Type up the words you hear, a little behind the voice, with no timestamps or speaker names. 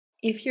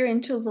If you're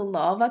into the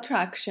law of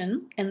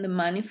attraction and the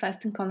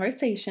manifesting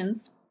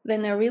conversations,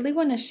 then I really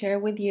want to share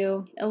with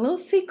you a little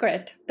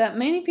secret that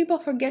many people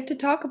forget to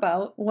talk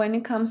about when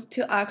it comes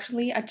to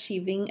actually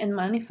achieving and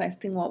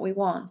manifesting what we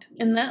want.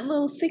 And that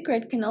little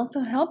secret can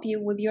also help you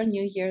with your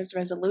New Year's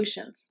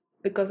resolutions.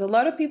 Because a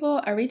lot of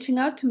people are reaching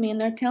out to me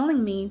and are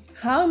telling me,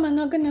 how am I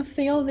not going to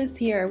fail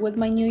this year with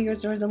my New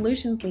Year's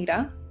resolutions,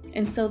 Lita?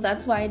 And so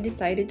that's why I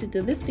decided to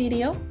do this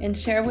video and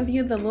share with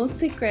you the little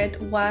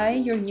secret why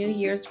your New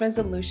Year's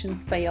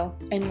resolutions fail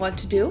and what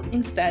to do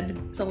instead.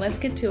 So let's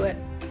get to it.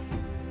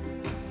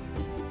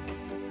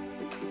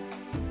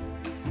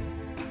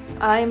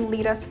 I'm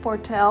Lita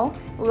Sportel,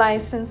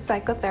 licensed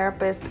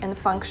psychotherapist and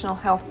functional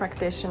health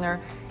practitioner,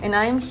 and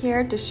I'm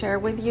here to share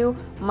with you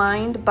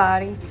mind,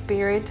 body,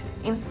 spirit,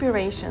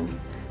 inspirations,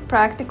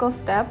 practical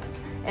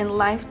steps, and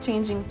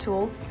life-changing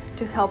tools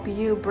to help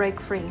you break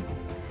free.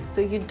 So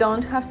you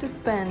don't have to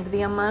spend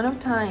the amount of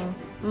time,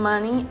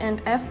 money,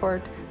 and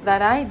effort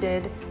that I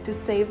did to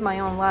save my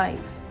own life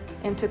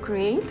and to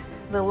create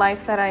the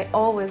life that I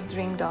always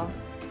dreamed of.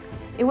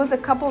 It was a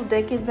couple of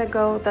decades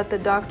ago that the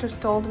doctors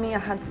told me I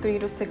had 3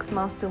 to 6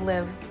 months to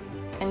live.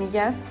 And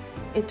yes,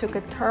 it took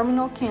a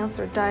terminal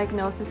cancer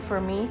diagnosis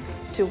for me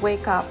to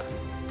wake up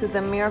to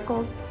the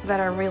miracles that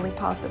are really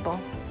possible.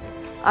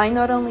 I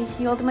not only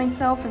healed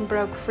myself and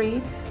broke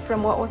free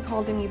from what was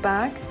holding me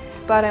back,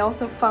 but I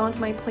also found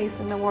my place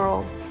in the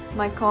world,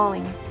 my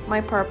calling,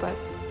 my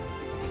purpose.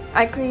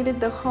 I created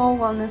the Whole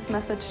Wellness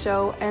Method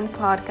show and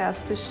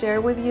podcast to share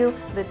with you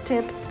the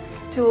tips,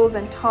 tools,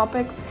 and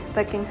topics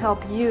that can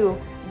help you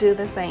do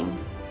the same.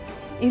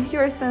 If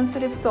you're a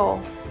sensitive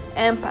soul,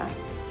 empath,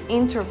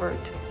 introvert,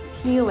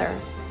 healer,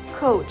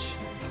 coach,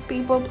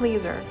 people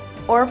pleaser,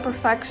 or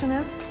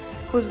perfectionist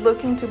who's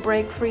looking to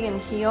break free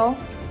and heal,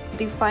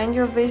 define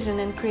your vision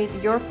and create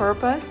your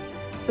purpose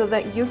so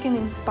that you can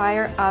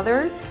inspire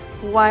others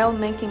while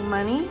making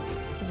money,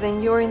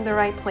 then you're in the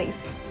right place.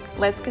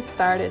 Let's get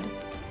started.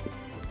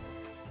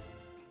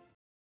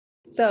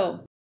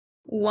 So,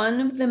 one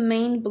of the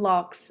main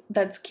blocks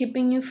that's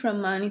keeping you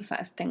from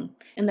manifesting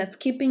and that's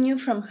keeping you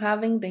from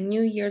having the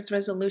New Year's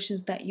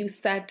resolutions that you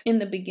set in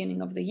the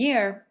beginning of the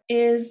year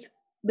is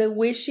the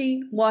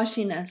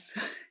wishy-washiness.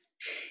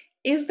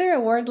 Is there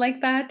a word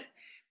like that?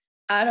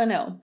 I don't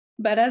know.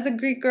 But as a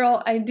Greek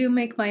girl, I do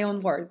make my own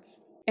words.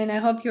 And I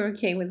hope you're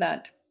okay with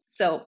that.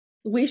 So,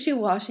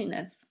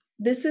 wishy-washiness.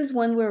 This is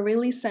when we're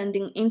really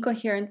sending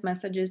incoherent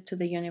messages to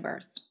the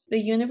universe. The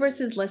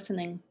universe is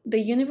listening.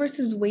 The universe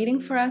is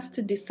waiting for us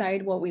to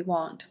decide what we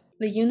want.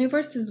 The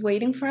universe is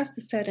waiting for us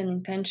to set an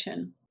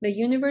intention. The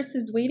universe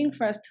is waiting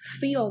for us to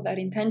feel that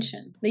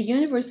intention. The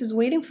universe is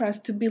waiting for us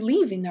to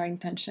believe in our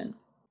intention.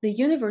 The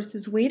universe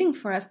is waiting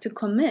for us to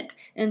commit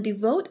and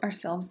devote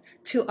ourselves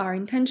to our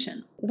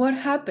intention. What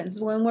happens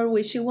when we're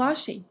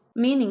wishy-washy?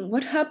 Meaning,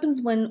 what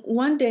happens when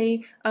one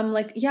day I'm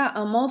like, yeah,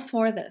 I'm all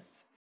for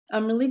this.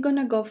 I'm really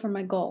gonna go for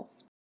my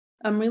goals.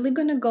 I'm really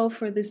gonna go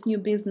for this new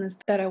business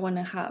that I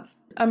wanna have.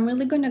 I'm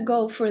really gonna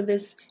go for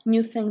this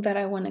new thing that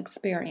I wanna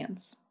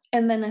experience.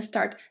 And then I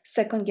start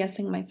second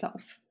guessing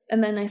myself.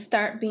 And then I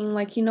start being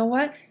like, you know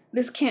what?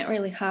 This can't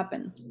really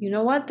happen. You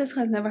know what? This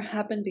has never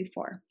happened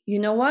before. You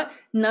know what?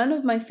 None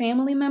of my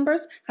family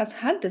members has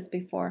had this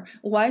before.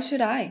 Why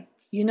should I?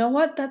 You know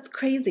what? That's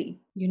crazy.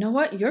 You know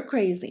what? You're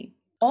crazy.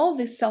 All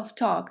this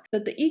self-talk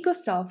that the ego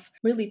self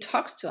really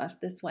talks to us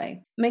this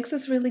way makes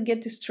us really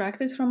get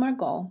distracted from our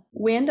goal.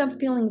 We end up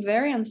feeling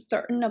very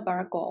uncertain about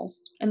our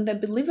goals, and the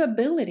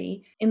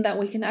believability in that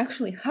we can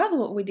actually have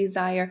what we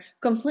desire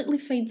completely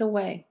fades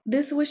away.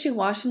 This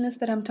wishy-washiness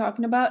that I'm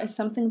talking about is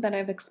something that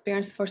I've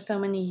experienced for so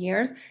many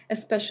years,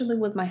 especially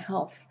with my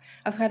health.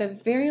 I've had a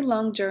very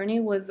long journey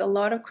with a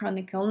lot of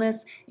chronic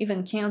illness,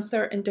 even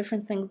cancer, and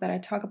different things that I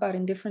talk about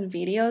in different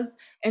videos.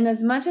 And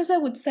as much as I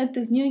would set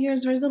these New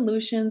Year's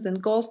resolutions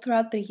and goals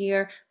throughout the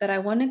year that I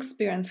want to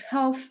experience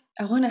health,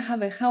 I want to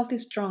have a healthy,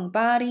 strong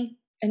body,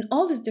 and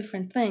all these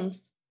different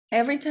things,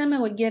 every time I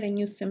would get a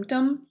new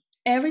symptom,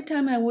 every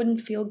time I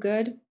wouldn't feel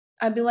good,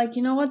 I'd be like,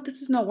 you know what,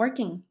 this is not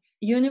working.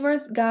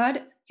 Universe,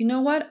 God, you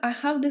know what, I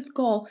have this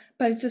goal,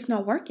 but it's just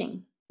not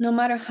working. No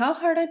matter how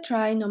hard I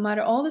try, no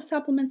matter all the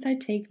supplements I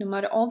take, no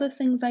matter all the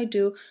things I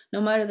do,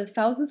 no matter the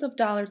thousands of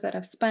dollars that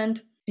I've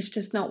spent, it's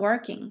just not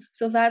working.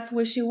 So that's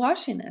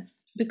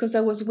wishy-washiness, because I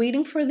was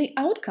waiting for the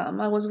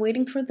outcome. I was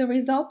waiting for the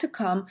result to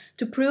come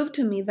to prove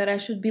to me that I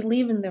should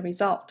believe in the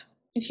result.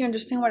 If you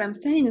understand what I'm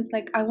saying, it's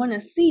like I want to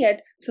see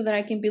it so that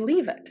I can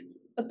believe it.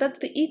 But that's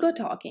the ego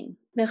talking.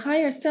 The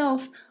higher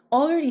self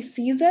already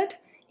sees it,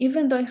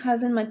 even though it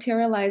hasn't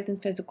materialized in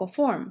physical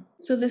form.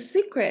 So the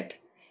secret,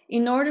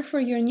 in order for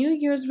your New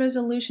Year's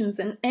resolutions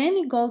and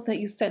any goals that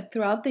you set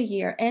throughout the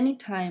year, any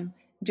time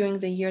during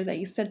the year that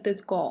you set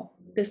this goal,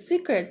 the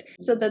secret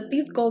so that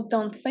these goals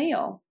don't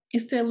fail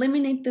is to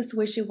eliminate this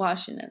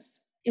wishy-washiness,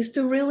 is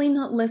to really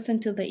not listen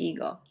to the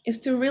ego, is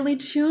to really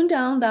tune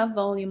down that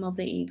volume of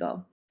the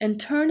ego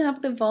and turn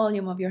up the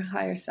volume of your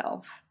higher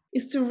self,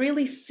 is to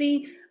really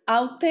see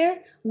out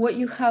there what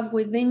you have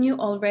within you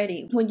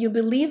already, what you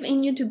believe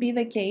in you to be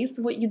the case,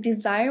 what you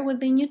desire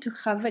within you to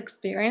have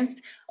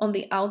experienced on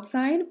the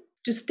outside,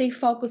 to stay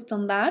focused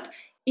on that,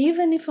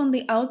 even if on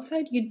the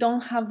outside you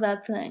don't have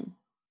that thing.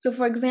 So,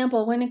 for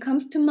example, when it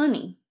comes to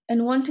money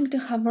and wanting to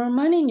have more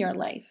money in your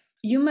life,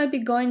 you might be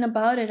going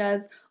about it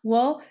as,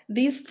 well,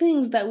 these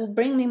things that will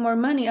bring me more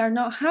money are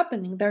not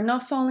happening. They're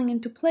not falling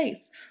into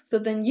place. So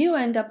then you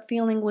end up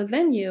feeling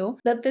within you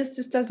that this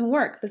just doesn't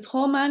work. This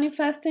whole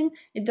manifesting,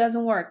 it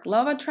doesn't work.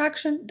 Law of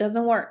attraction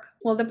doesn't work.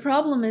 Well, the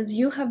problem is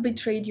you have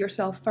betrayed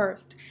yourself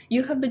first.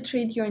 You have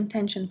betrayed your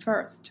intention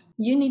first.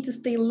 You need to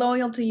stay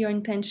loyal to your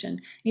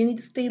intention. You need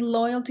to stay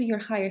loyal to your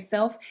higher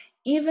self,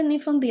 even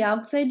if on the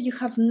outside you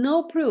have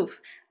no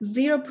proof,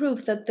 zero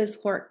proof that this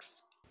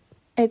works.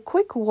 A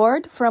quick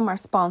word from our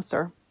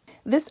sponsor.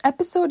 This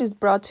episode is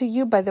brought to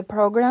you by the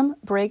program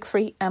Break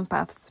Free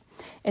Empaths,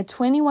 a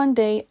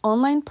 21-day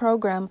online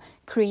program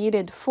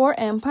created for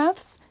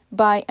empaths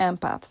by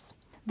empaths.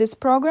 This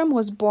program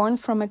was born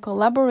from a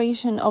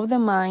collaboration of the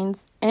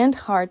minds and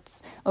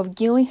hearts of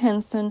Gilly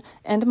Henson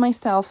and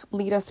myself,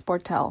 Lita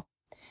Sportel.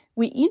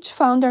 We each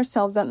found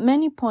ourselves at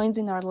many points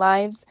in our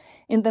lives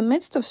in the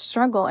midst of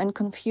struggle and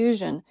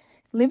confusion,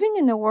 living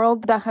in a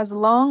world that has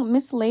long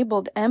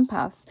mislabeled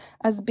empaths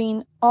as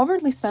being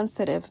overly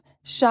sensitive,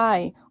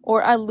 shy,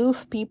 or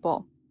aloof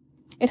people.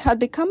 It had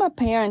become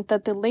apparent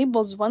that the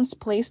labels once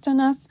placed on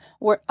us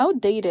were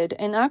outdated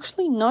and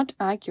actually not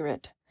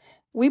accurate.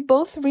 We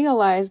both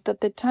realized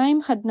that the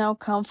time had now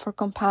come for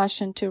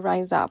compassion to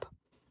rise up,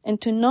 and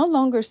to no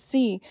longer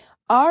see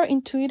our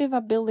intuitive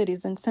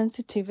abilities and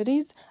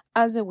sensitivities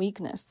as a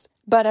weakness,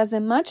 but as a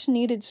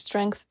much-needed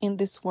strength in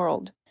this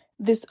world.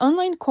 This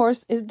online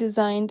course is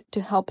designed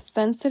to help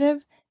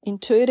sensitive,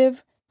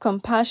 intuitive,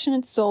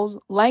 compassionate souls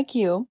like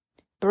you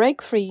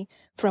break free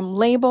from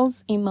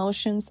labels,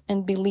 emotions,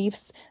 and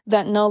beliefs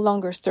that no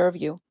longer serve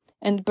you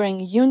and bring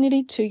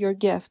unity to your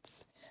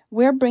gifts.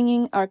 We're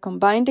bringing our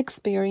combined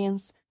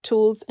experience,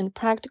 tools, and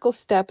practical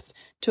steps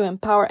to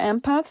empower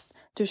empaths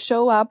to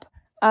show up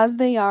as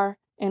they are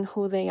and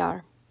who they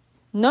are.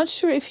 Not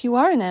sure if you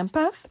are an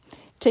empath?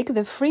 Take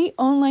the free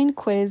online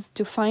quiz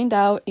to find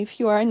out if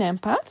you are an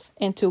empath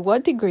and to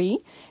what degree,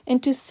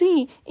 and to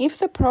see if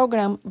the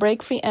program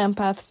Break Free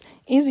Empaths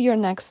is your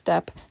next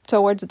step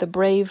towards the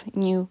brave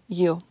new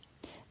you.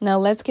 Now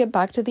let's get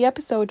back to the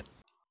episode.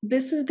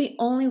 This is the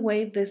only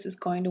way this is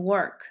going to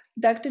work.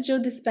 Dr. Joe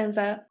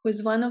Dispenza, who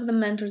is one of the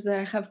mentors that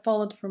I have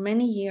followed for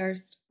many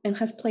years and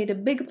has played a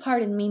big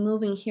part in me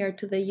moving here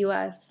to the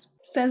US,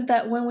 says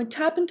that when we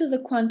tap into the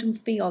quantum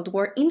field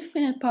where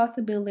infinite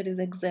possibilities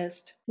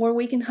exist, where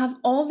we can have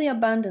all the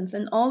abundance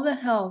and all the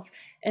health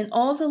and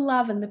all the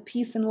love and the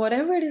peace and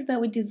whatever it is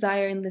that we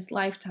desire in this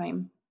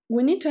lifetime,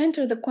 we need to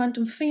enter the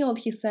quantum field,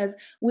 he says,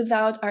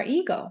 without our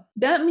ego.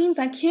 That means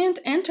I can't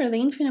enter the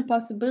infinite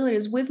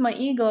possibilities with my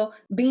ego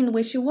being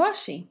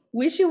wishy-washy.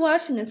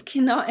 Wishy-washiness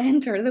cannot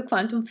enter the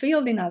quantum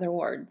field, in other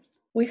words.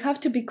 We have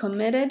to be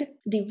committed,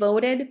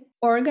 devoted,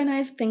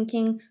 organized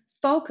thinking,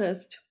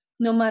 focused,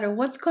 no matter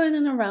what's going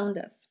on around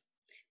us.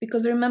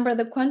 Because remember,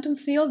 the quantum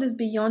field is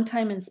beyond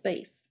time and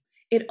space.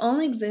 It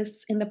only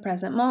exists in the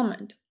present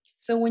moment.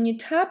 So when you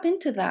tap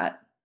into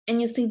that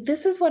and you say,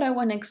 this is what I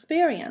want to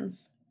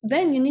experience,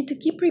 then you need to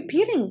keep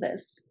repeating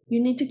this. You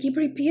need to keep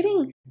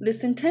repeating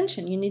this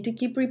intention. You need to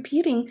keep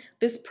repeating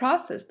this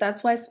process.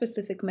 That's why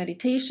specific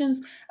meditations,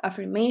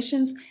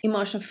 affirmations,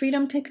 emotional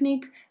freedom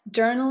technique,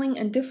 journaling,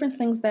 and different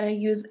things that I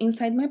use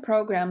inside my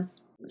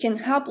programs can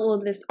help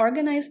with this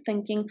organized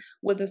thinking,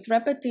 with this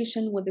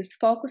repetition, with this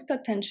focused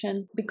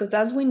attention, because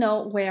as we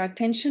know, where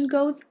attention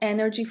goes,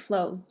 energy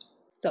flows.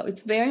 So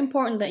it's very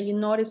important that you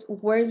notice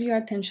where's your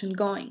attention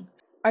going.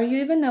 Are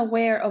you even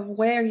aware of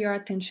where your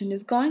attention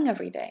is going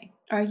every day?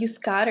 Are you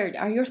scattered?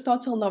 Are your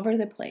thoughts all over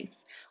the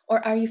place?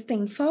 Or are you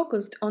staying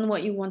focused on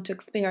what you want to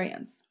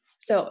experience?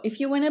 So if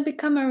you want to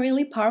become a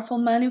really powerful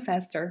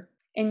manifester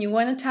and you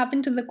want to tap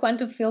into the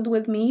quantum field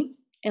with me,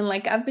 and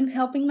like I've been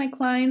helping my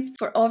clients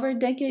for over a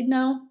decade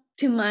now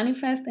to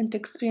manifest and to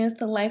experience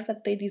the life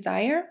that they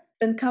desire,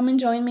 then come and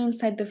join me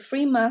inside the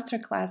free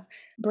masterclass,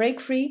 Break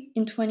Free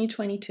in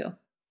 2022.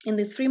 In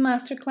this free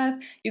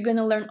masterclass, you're going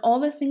to learn all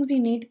the things you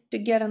need to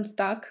get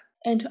unstuck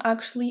and to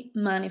actually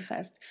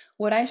manifest.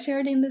 What I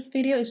shared in this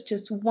video is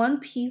just one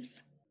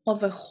piece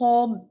of a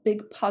whole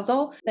big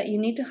puzzle that you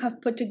need to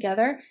have put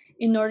together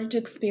in order to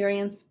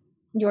experience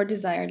your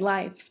desired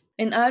life.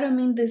 And I don't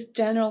mean this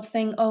general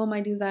thing, oh,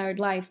 my desired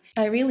life.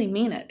 I really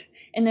mean it.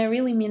 And I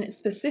really mean it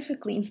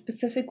specifically in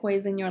specific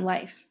ways in your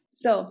life.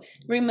 So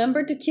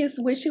remember to kiss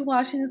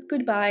wishy-washiness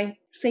goodbye.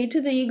 Say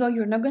to the ego,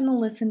 you're not going to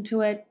listen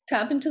to it.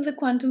 Tap into the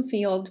quantum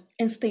field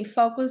and stay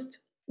focused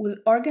with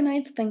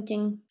organized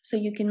thinking so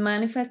you can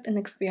manifest and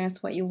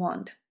experience what you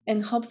want.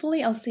 And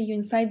hopefully I'll see you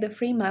inside the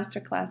free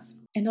masterclass.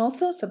 And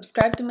also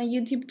subscribe to my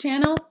YouTube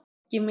channel,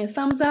 give me a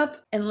thumbs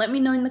up, and let me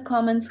know in the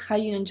comments how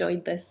you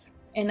enjoyed this.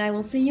 And I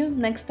will see you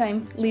next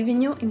time,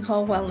 leaving you in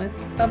whole wellness.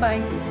 Bye-bye.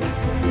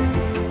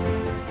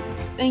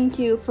 Thank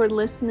you for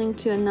listening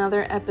to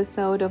another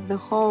episode of the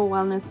Whole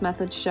Wellness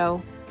Method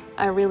Show.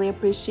 I really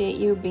appreciate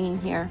you being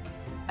here.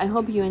 I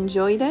hope you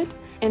enjoyed it,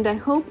 and I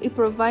hope it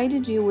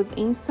provided you with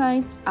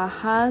insights,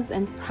 ahas,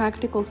 and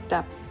practical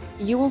steps.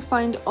 You will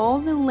find all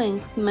the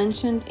links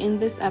mentioned in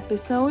this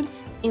episode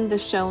in the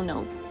show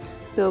notes,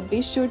 so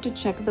be sure to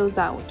check those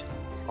out.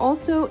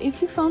 Also,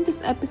 if you found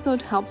this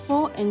episode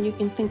helpful and you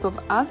can think of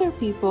other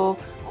people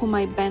who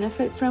might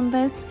benefit from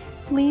this,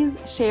 please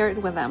share it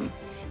with them.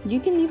 You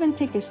can even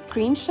take a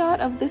screenshot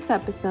of this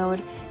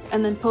episode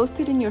and then post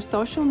it in your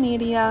social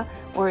media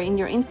or in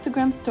your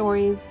Instagram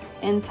stories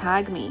and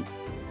tag me.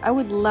 I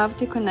would love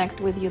to connect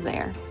with you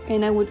there.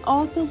 And I would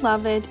also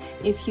love it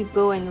if you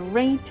go and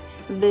rate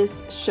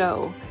this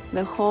show,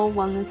 the Whole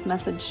Wellness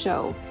Method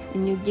show,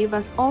 and you give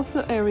us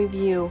also a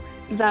review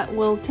that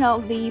will tell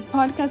the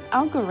podcast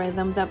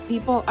algorithm that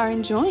people are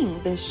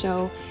enjoying this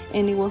show,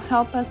 and it will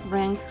help us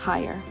rank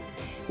higher,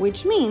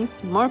 which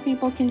means more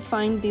people can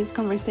find these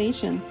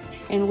conversations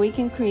and we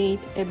can create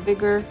a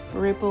bigger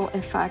ripple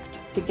effect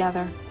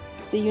together.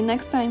 See you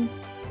next time.